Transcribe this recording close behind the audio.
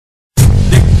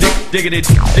diggity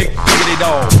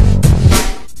dog.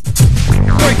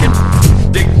 Breaking,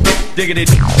 diggity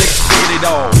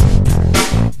dog.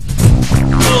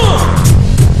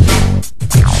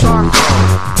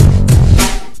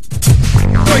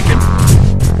 Breaking.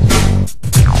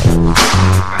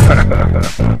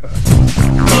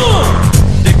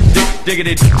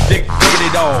 Diggity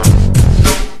dog.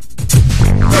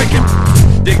 Breaking,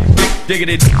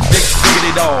 diggity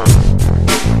dog.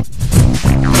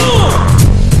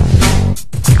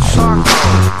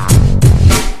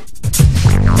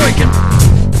 Breaking.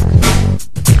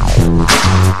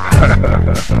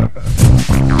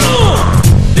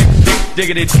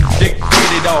 Diggity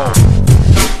dog.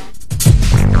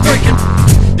 Breaking,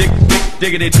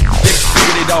 diggity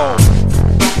dog.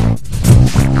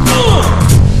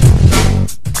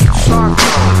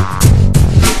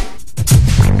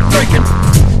 Breaking.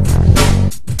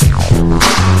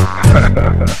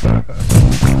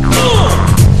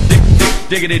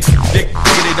 Diggity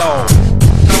dog.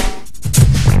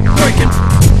 Breaking.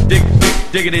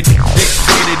 Diggity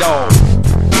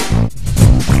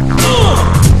dog.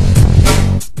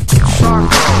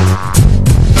 Breaking.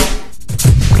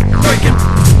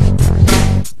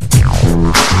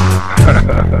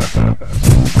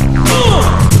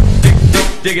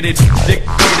 Diggity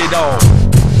dog.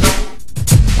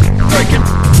 Breaking.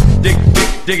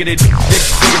 Diggity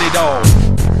dog.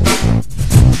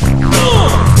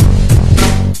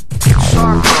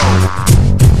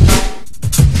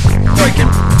 Breaking.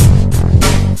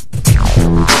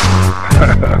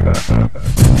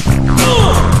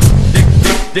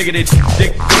 Diggity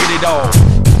dog.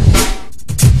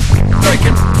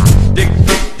 Breaking. Diggity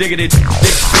dog. Breaking. Diggity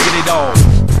dog.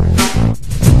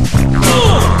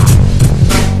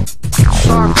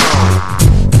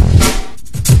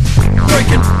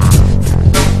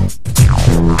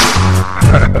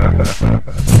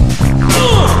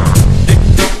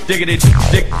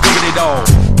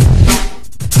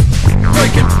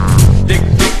 Breaking.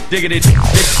 Diggity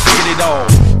dog.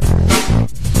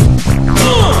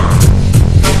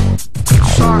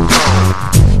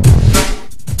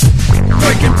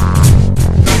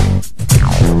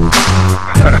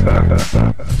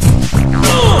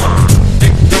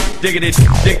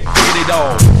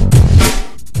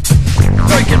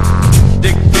 Breaking.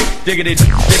 Diggity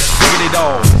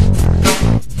dog.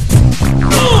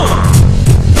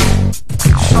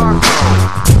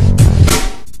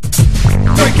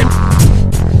 Breaking.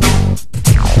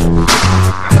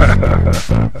 Diggity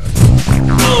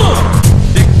dog.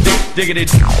 Breaking. Diggity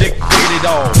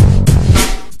dog.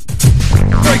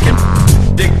 Breaking.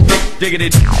 Diggity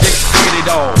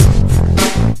dog.